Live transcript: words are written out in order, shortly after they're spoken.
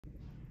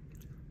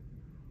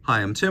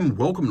Hi, I'm Tim.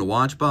 Welcome to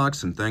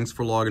Watchbox, and thanks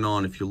for logging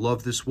on. If you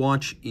love this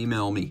watch,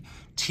 email me,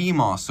 Team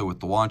Mosso at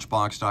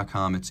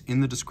thewatchbox.com. It's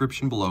in the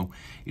description below.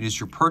 It is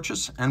your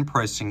purchase and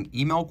pricing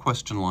email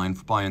question line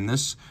for buying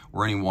this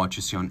or any watch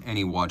you see on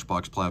any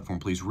Watchbox platform.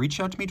 Please reach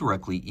out to me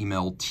directly.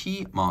 Email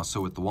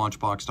tmosso at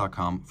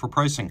thewatchbox.com for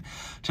pricing.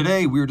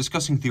 Today, we are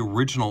discussing the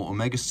original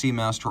Omega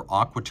Seamaster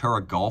Aqua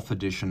Terra Golf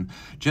Edition.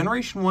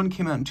 Generation 1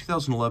 came out in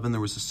 2011.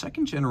 There was a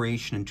second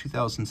generation in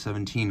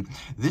 2017.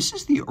 This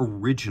is the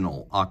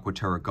original Aqua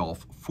Terra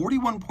Golf,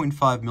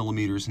 41.5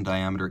 millimeters in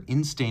diameter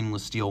in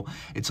stainless steel.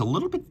 It's a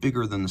little bit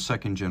bigger than the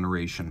second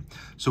generation.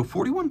 So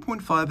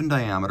 41.5 in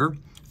diameter,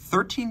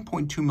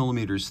 13.2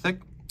 millimeters thick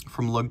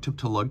from lug tip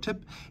to lug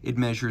tip. It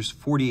measures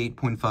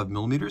 48.5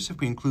 millimeters. If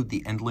we include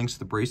the end links of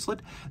the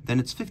bracelet, then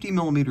it's 50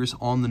 millimeters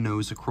on the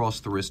nose across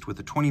the wrist with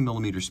a 20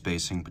 millimeter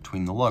spacing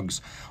between the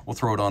lugs. We'll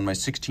throw it on my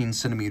 16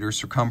 centimeter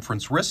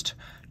circumference wrist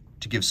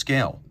to give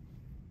scale.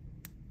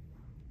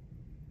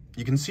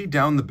 You can see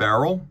down the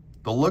barrel,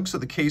 the lugs of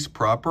the case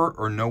proper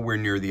are nowhere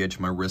near the edge of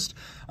my wrist.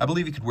 I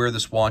believe you could wear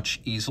this watch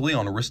easily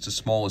on a wrist as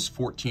small as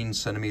 14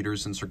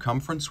 centimeters in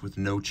circumference with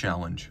no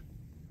challenge.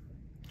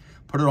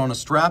 Put it on a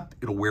strap,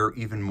 it'll wear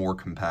even more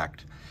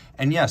compact.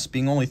 And yes,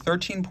 being only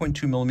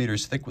 13.2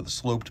 millimeters thick with a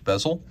sloped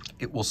bezel,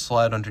 it will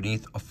slide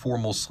underneath a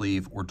formal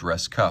sleeve or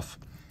dress cuff.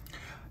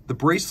 The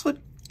bracelet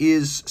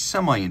is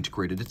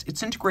semi-integrated.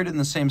 It's integrated in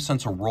the same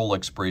sense a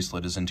Rolex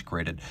bracelet is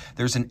integrated.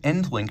 There's an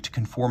end link to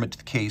conform it to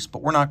the case,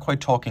 but we're not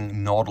quite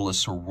talking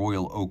Nautilus or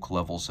Royal Oak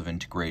levels of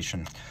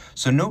integration.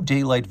 So no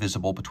daylight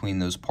visible between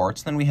those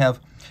parts. Then we have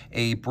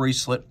a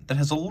bracelet that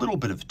has a little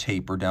bit of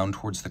taper down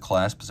towards the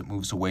clasp as it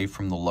moves away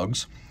from the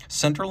lugs.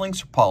 Center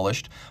links are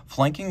polished.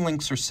 Flanking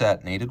links are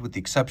satinated with the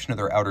exception of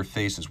their outer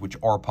faces, which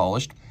are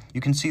polished.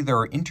 You can see there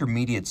are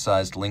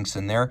intermediate-sized links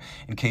in there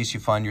in case you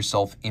find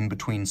yourself in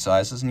between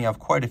sizes, and you have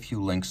quite a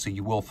few links, so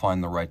you will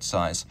find the right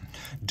size.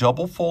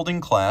 Double folding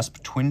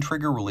clasp, twin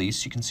trigger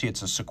release. You can see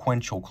it's a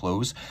sequential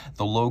close.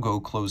 The logo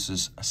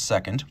closes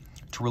second.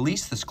 To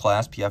release this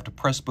clasp, you have to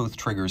press both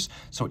triggers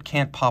so it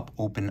can't pop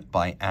open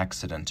by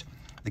accident.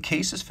 The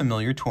case is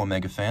familiar to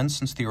Omega fans.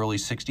 Since the early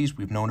 60s,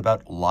 we've known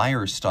about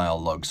lyre-style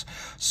lugs.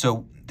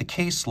 So the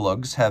case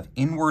lugs have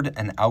inward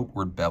and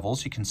outward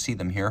bevels. You can see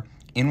them here.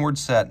 Inward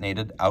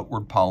satinated,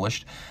 outward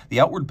polished. The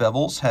outward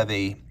bevels have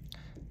a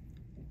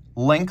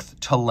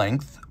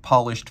length-to-length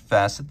polished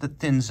facet that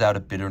thins out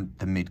a bit at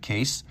the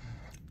mid-case.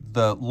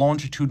 The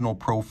longitudinal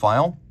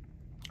profile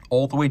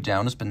all the way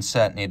down has been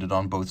satinated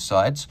on both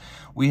sides.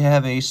 We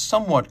have a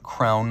somewhat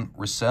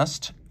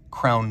crown-recessed,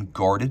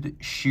 crown-guarded,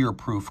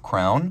 shear-proof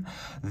crown.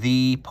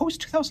 The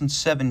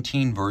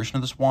post-2017 version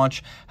of this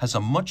watch has a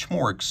much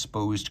more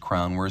exposed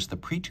crown, whereas the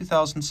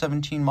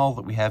pre-2017 model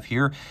that we have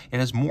here, it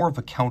has more of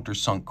a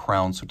countersunk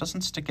crown, so it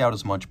doesn't stick out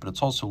as much, but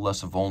it's also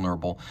less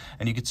vulnerable.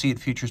 And you can see it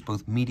features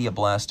both media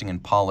blasting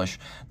and polish.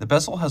 The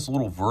bezel has a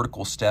little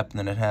vertical step, and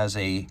then it has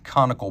a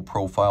conical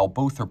profile.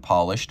 Both are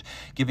polished,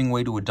 giving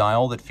way to a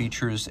dial that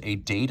features a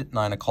date at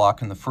 9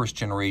 o'clock in the first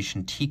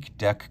generation teak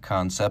deck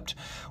concept,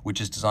 which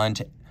is designed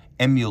to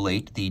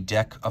emulate the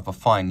deck of a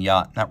fine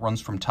yacht. And that runs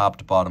from top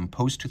to bottom.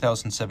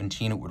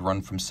 Post-2017, it would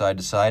run from side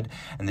to side,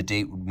 and the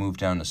date would move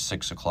down to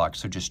 6 o'clock,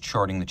 so just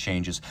charting the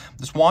changes.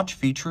 This watch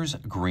features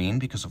green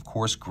because, of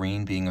course,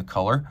 green being a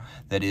color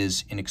that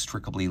is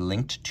inextricably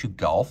linked to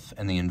golf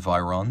and the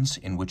environs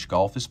in which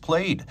golf is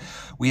played.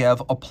 We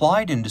have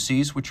applied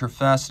indices, which are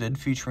faceted,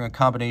 featuring a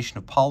combination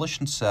of polish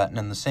and satin,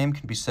 and the same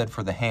can be said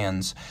for the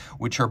hands,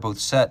 which are both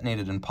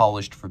satinated and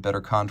polished for better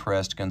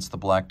contrast against the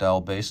black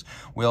dial base.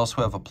 We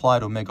also have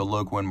applied Omega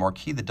logo and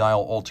marquee. The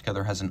dial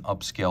altogether has an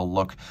upscale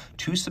look.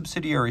 Two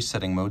subsidiary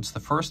setting modes. The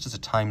first is a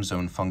time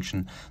zone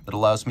function that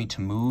allows me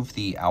to move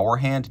the hour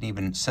hand and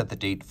even set the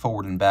date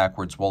forward and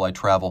backwards while I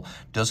travel.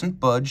 Doesn't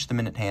budge the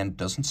minute hand,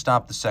 doesn't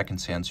stop the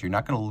seconds hand, so you're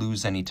not going to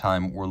lose any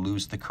time or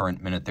lose the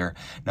current minute there.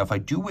 Now, if I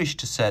do wish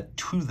to set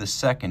to the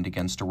second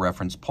against a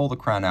reference, pull the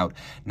crown out.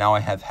 Now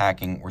I have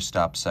hacking or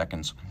stop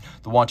seconds.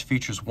 The watch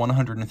features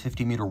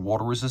 150 meter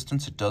water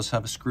resistance. It does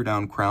have a screw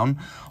down crown.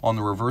 On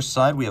the reverse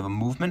side, we have a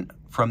movement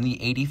from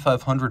the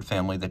 8500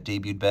 family that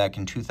debuted back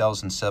in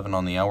 2007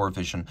 on the Hour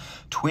Vision.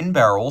 Twin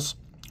barrels,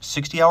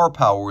 60-hour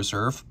power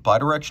reserve,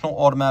 bidirectional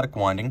automatic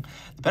winding.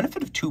 The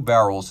benefit of two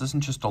barrels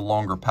isn't just a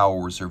longer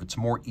power reserve, it's a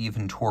more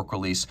even torque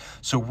release.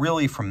 So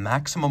really, from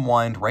maximum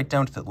wind right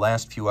down to the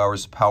last few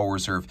hours of power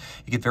reserve,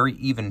 you get very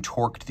even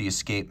torque to the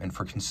escapement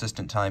for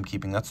consistent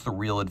timekeeping. That's the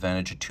real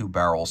advantage of two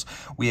barrels.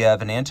 We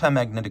have an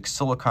anti-magnetic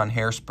silicone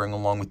hairspring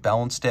along with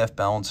balance staff,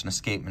 balance, and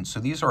escapement. So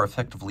these are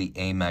effectively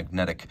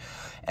amagnetic.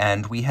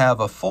 And we have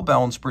a full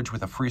balance bridge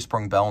with a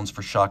free-sprung balance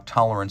for shock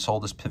tolerance, all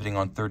this pivoting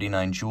on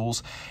 39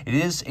 joules. It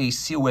is a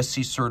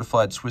COSC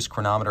certified Swiss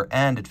chronometer,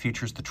 and it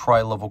features the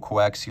tri-level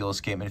coaxial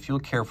escapement. If you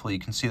look carefully, you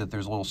can see that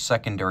there's a little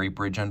secondary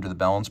bridge under the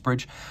balance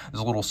bridge.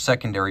 There's a little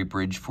secondary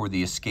bridge for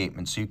the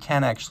escapement, so you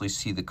can actually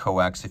see the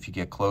coax if you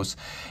get close.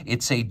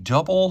 It's a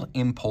double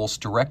impulse,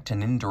 direct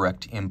and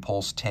indirect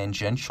impulse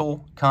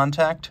tangential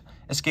contact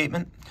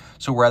escapement.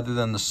 So rather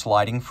than the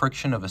sliding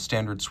friction of a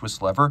standard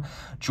Swiss lever,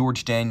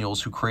 George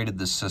Daniels, who created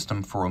this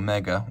system for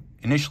Omega,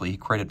 initially he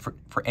created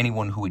for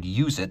anyone who would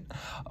use it,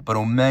 but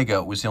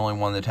Omega was the only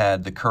one that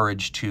had the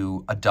courage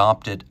to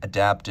adopt it,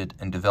 adapt it,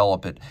 and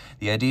develop it.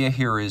 The idea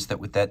here is that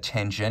with that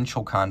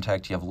tangential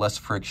contact, you have less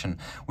friction,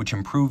 which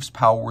improves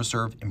power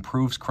reserve,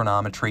 improves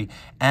chronometry,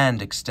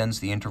 and extends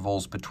the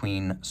intervals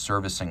between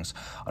servicings.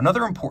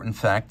 Another important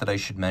fact that I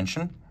should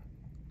mention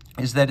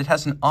is that it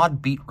has an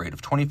odd beat rate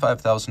of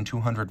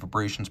 25,200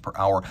 vibrations per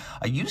hour.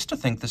 I used to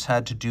think this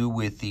had to do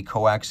with the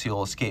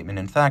coaxial escapement.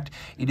 In fact,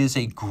 it is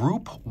a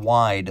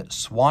group-wide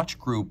swatch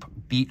group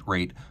beat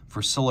rate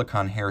for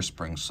silicone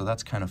hairsprings, so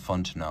that's kind of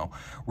fun to know.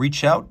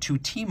 Reach out to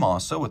Team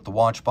Mosso at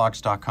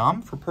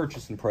thewatchbox.com for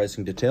purchase and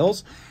pricing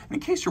details. And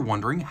in case you're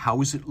wondering,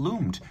 how is it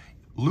loomed?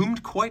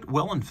 Loomed quite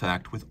well, in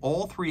fact, with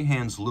all three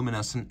hands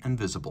luminescent and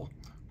visible.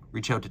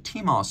 Reach out to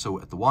Team Mosso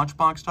at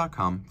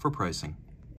thewatchbox.com for pricing.